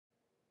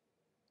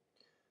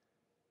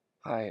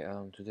Hi,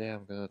 today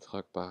I'm going to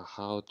talk about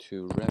how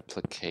to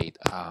replicate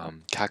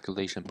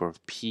calculation for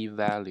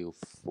p-value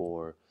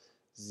for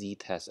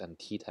z-test and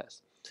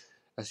t-test.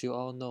 As you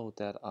all know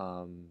that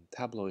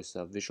Tableau is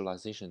a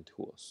visualization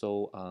tool,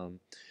 so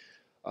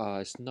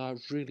it's not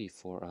really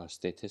for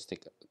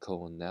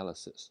statistical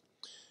analysis.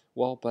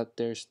 Well, but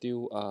there's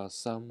still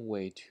some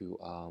way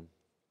to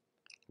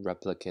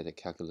replicate the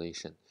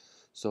calculation.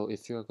 So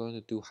if you're going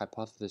to do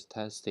hypothesis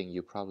testing,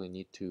 you probably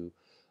need to,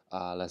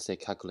 let's say,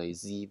 calculate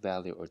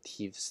z-value or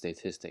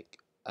t-statistic,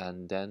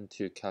 and then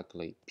to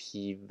calculate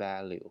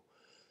p-value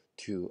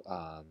to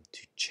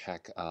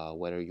check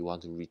whether you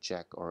want to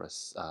reject or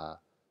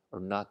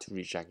not to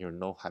reject your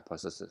null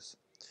hypothesis.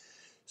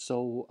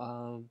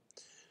 So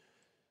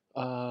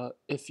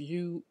if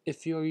you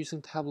are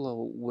using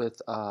Tableau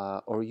with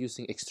or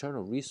using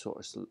external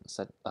resource,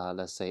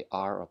 let's say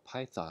R or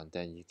Python,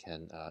 then you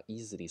can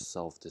easily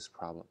solve this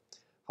problem.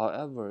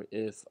 However,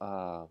 if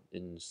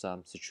in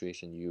some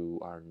situation you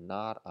are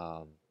not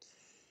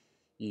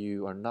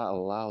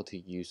allowed to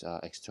use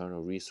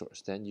external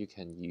resource, then you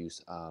can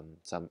use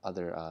some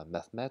other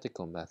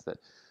mathematical method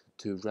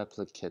to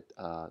replicate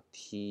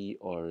t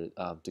or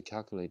to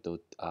calculate the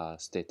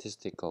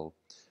statistical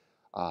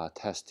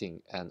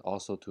testing, and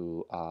also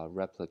to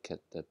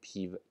replicate the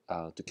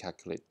to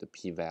calculate the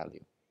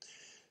p-value.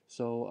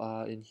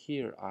 So in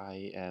here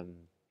I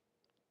am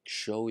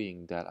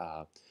showing that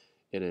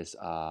it is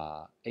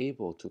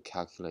able to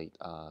calculate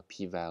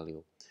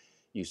p-value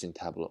using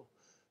Tableau.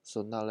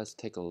 So now let's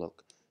take a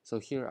look. So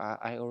here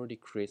I already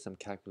create some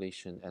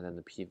calculation and then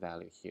the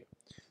p-value here.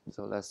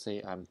 So let's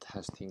say I'm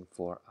testing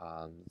for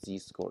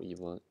z-score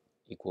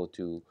equal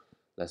to,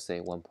 let's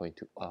say,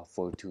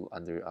 1.42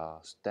 under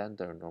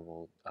standard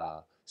normal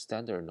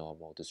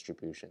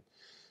distribution.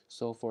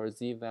 So for a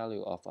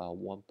z-value of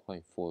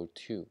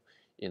 1.42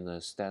 in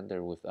a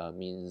standard with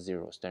mean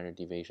 0, standard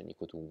deviation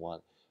equal to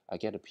 1, I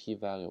get a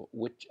p-value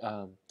which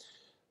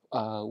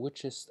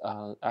is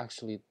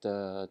actually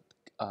the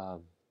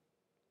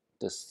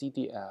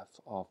CDF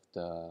of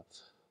the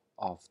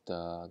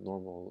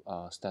normal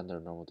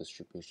standard normal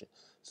distribution.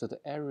 So the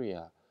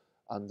area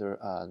under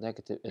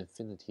negative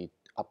infinity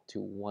up to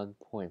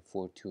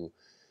 1.42,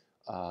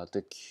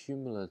 the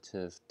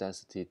cumulative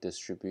density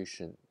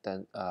distribution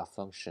then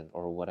function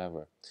or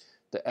whatever,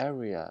 the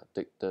area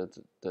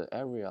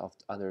of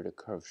under the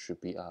curve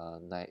should be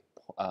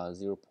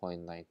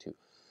 0.92.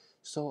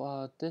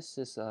 So this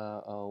is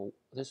a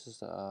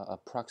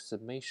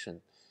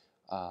approximation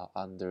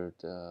under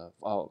the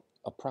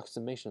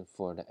approximation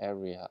for the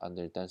area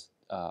under the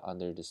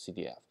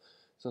CDF.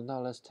 So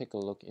now let's take a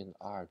look in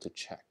R to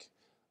check.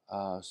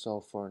 So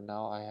for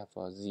now I have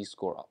a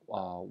z-score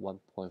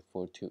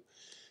 1.42.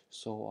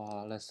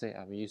 So let's say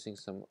I'm using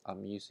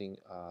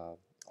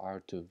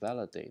R to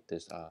validate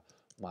this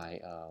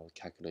my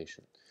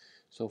calculation.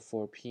 So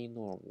for p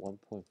norm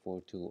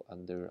 1.42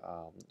 under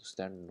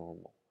standard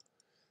normal.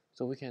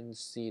 So we can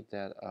see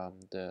that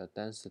the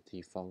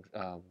density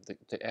function,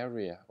 the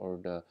area or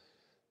the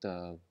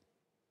the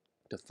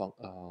fun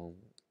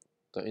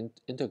the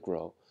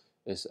integral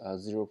is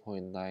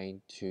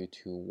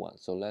 0.9221.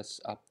 So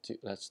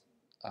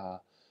uh,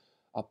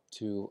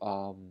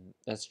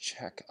 let's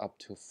check up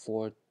to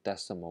 4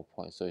 decimal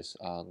points. So it's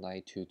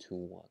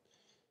 9221.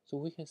 So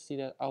we can see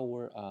that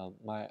our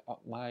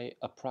my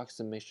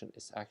approximation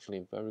is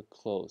actually very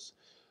close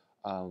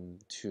to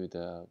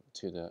the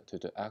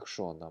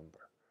actual number,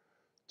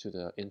 to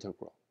the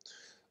integral.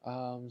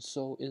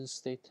 So in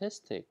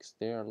statistics,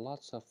 there are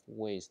lots of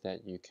ways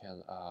that you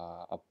can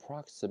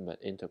approximate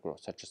integral,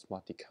 such as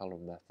multicolor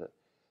method,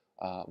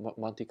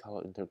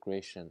 multicolor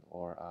integration,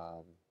 or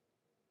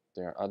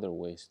there are other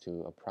ways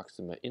to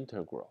approximate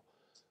integral.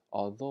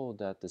 Although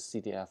that the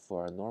CDF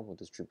for a normal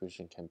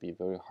distribution can be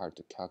very hard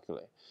to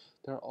calculate,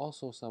 there are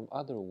also some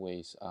other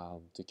ways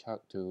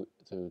to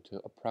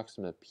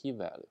approximate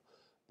p-value.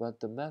 But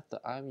the method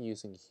I'm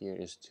using here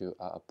is to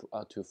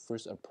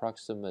first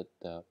approximate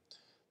the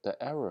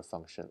error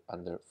function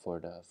under for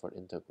the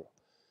integral.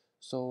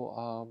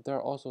 So there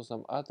are also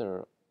some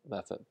other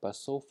method, but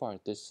so far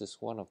this is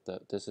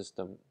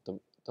the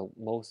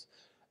most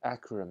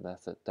accurate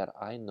method that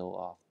I know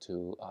of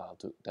to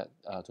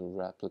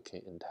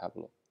replicate in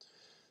Tableau.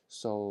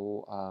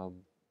 So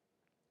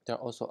there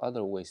are also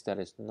other ways that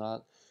is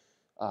not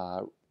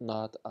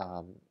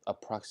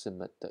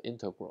approximate the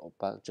integral,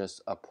 but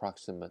just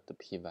approximate the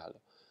p-value.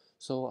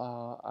 So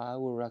I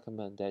would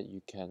recommend that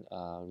you can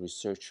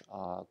research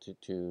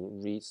to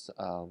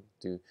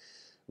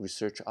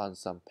research on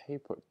some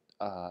paper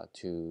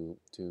to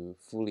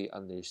fully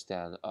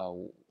understand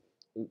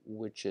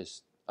which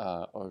is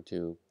or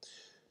to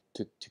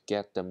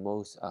get the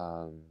most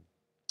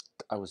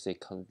I would say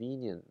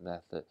convenient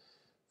method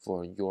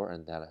for your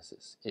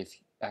analysis. If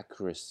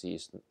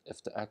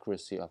the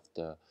accuracy of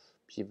the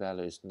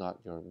p-value is not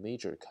your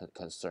major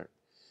concern.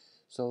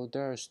 So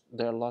there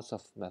are lots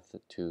of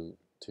method to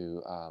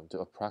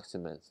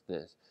approximate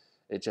this.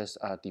 It just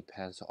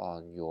depends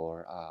on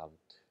your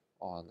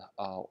on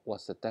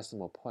what's the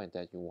decimal point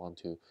that you want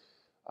to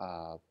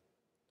uh,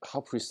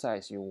 how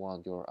precise you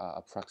want your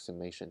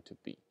approximation to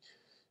be.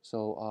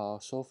 So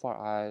if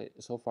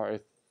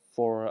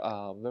for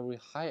very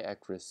high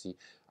accuracy,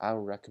 I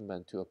would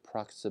recommend to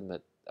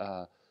approximate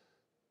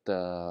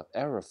the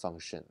error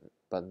function,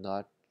 but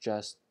not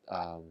just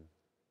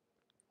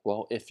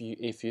well, if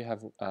you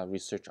have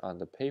research on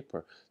the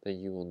paper, then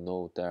you will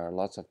know there are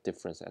lots of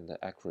difference and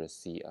the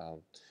accuracy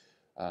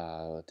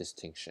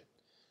distinction.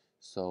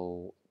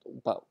 So,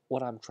 but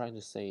what I'm trying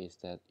to say is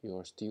that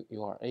you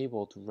are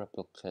able to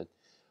replicate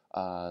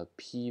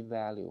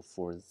p-value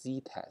for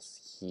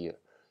z-test here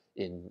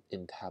in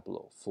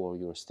Tableau for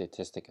your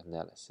statistic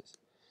analysis.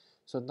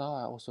 So now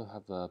I also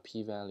have a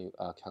p-value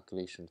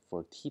calculation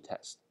for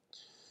t-test.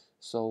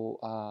 So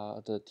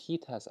the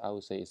t-test, I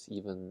would say, is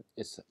even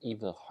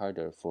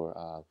harder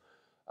for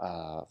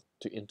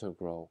to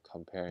integral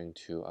comparing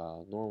to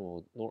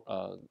normal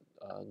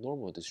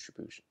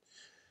distribution.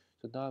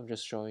 So now I'm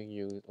just showing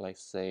you, like,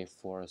 say,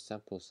 for a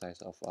sample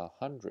size of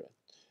 100,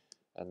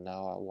 and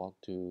now I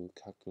want to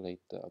calculate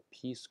the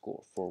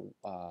p-score for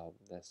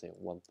let's say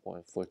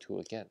 1.42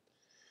 again.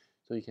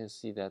 So you can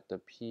see that the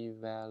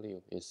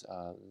p-value is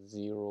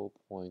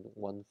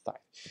 0.15.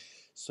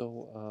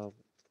 So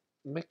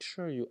make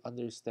sure you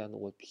understand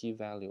what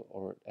p-value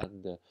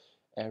and the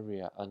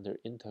area under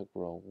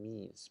integral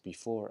means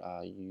before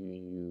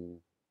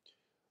you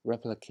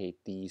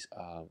replicate these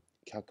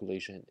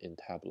calculation in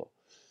Tableau.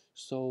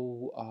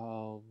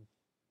 So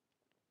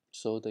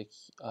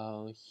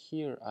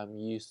here I'm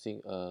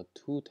using a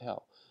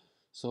two-tail.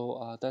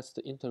 So that's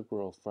the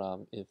integral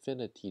from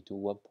infinity to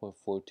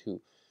 1.42.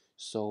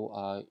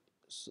 So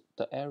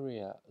the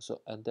area,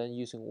 and then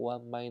using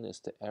 1 minus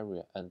the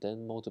area and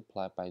then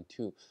multiply by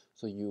 2,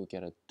 so you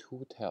get a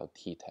two-tailed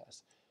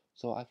t-test.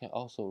 So I can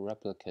also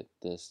replicate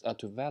this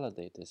to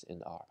validate this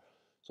in R.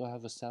 So I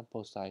have a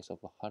sample size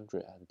of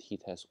 100 and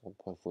t-test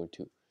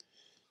 1.42.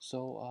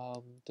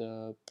 So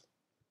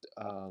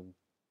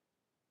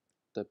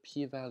the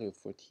p-value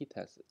for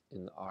t-test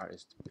in R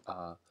is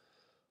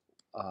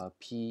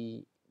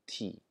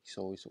pt,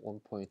 so it's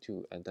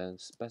 1.2, and then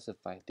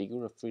specify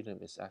degree of freedom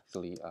is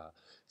actually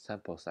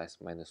sample size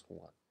minus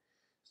 1.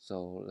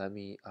 So let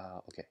me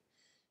okay,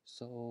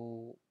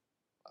 so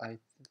I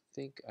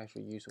think I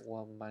should use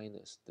 1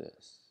 minus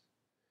this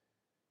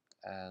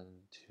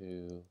and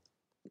to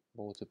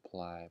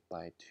multiply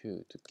by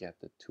 2 to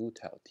get the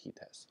two-tailed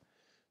t-test.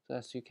 So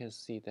as you can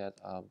see that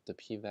the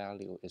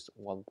p-value is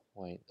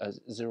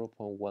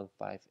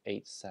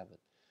 0.1587.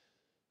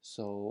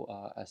 So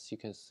as you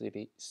can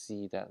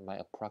see that my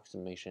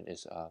approximation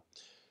is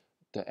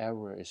the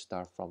error is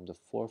start from the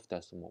 4th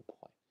decimal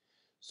point.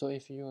 So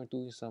if you are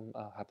doing some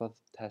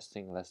hypothesis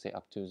testing, let's say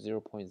up to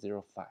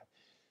 0.05,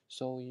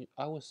 so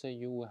I would say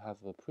you will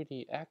have a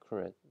pretty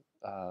accurate,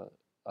 a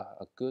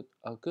good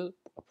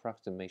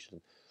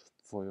approximation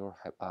for your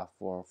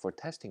for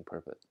testing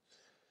purpose.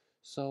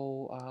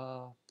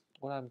 So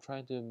what I'm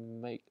trying to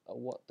make,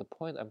 what the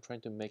point I'm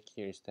trying to make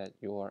here is that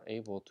you are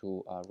able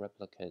to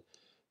replicate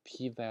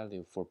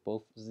p-value for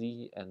both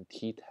z and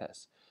t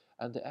tests,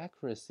 and the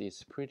accuracy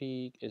is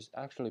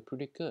actually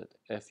pretty good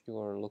if you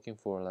are looking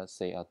for, let's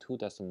say, a 2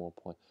 decimal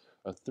point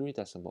or 3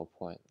 decimal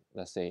point,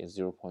 let's say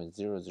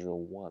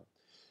 0.001.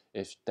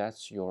 If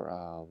that's your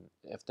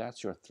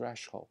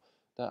threshold,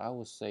 then I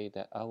will say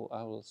that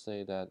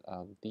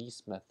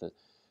these methods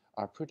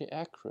are pretty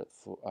accurate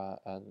for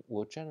and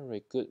will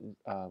generate good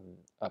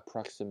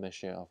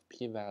approximation of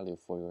p-value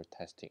for your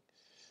testing.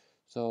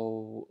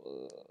 So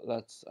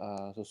let's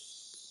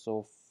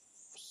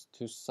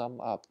to sum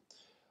up,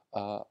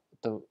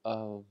 there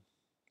are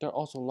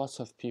also lots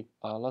of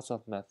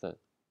methods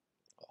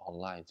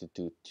online to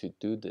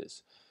do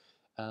this,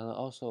 and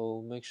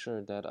also make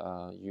sure that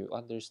you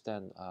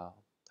understand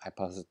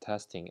hypothesis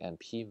testing and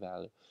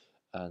p-value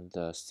and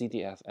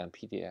CDF and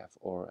PDF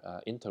or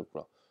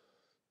integral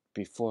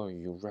before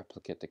you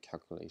replicate the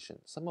calculation.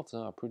 Some of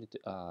them are pretty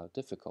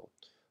difficult,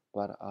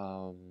 but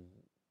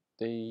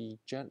they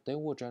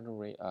will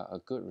generate a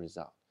good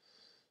result.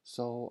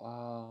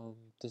 So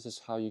this is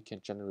how you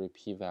can generate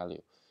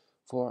p-value.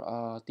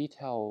 For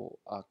detailed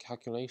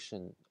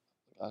calculation,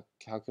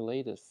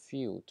 calculated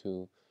field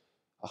to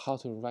how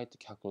to write the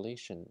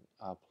calculation,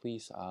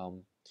 please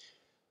um,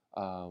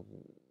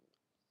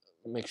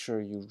 make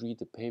sure you read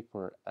the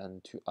paper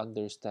and to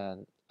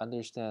understand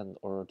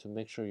or to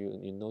make sure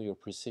you know your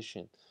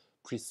precision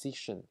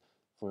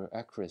for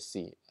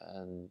accuracy,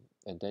 and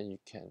then you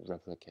can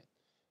replicate.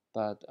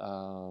 But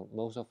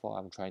most of all,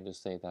 I'm trying to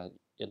say that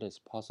it is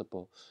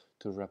possible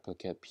to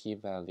replicate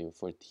p-value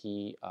for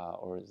t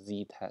or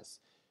z tests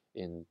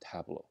in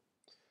Tableau.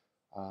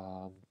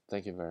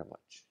 Thank you very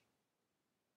much.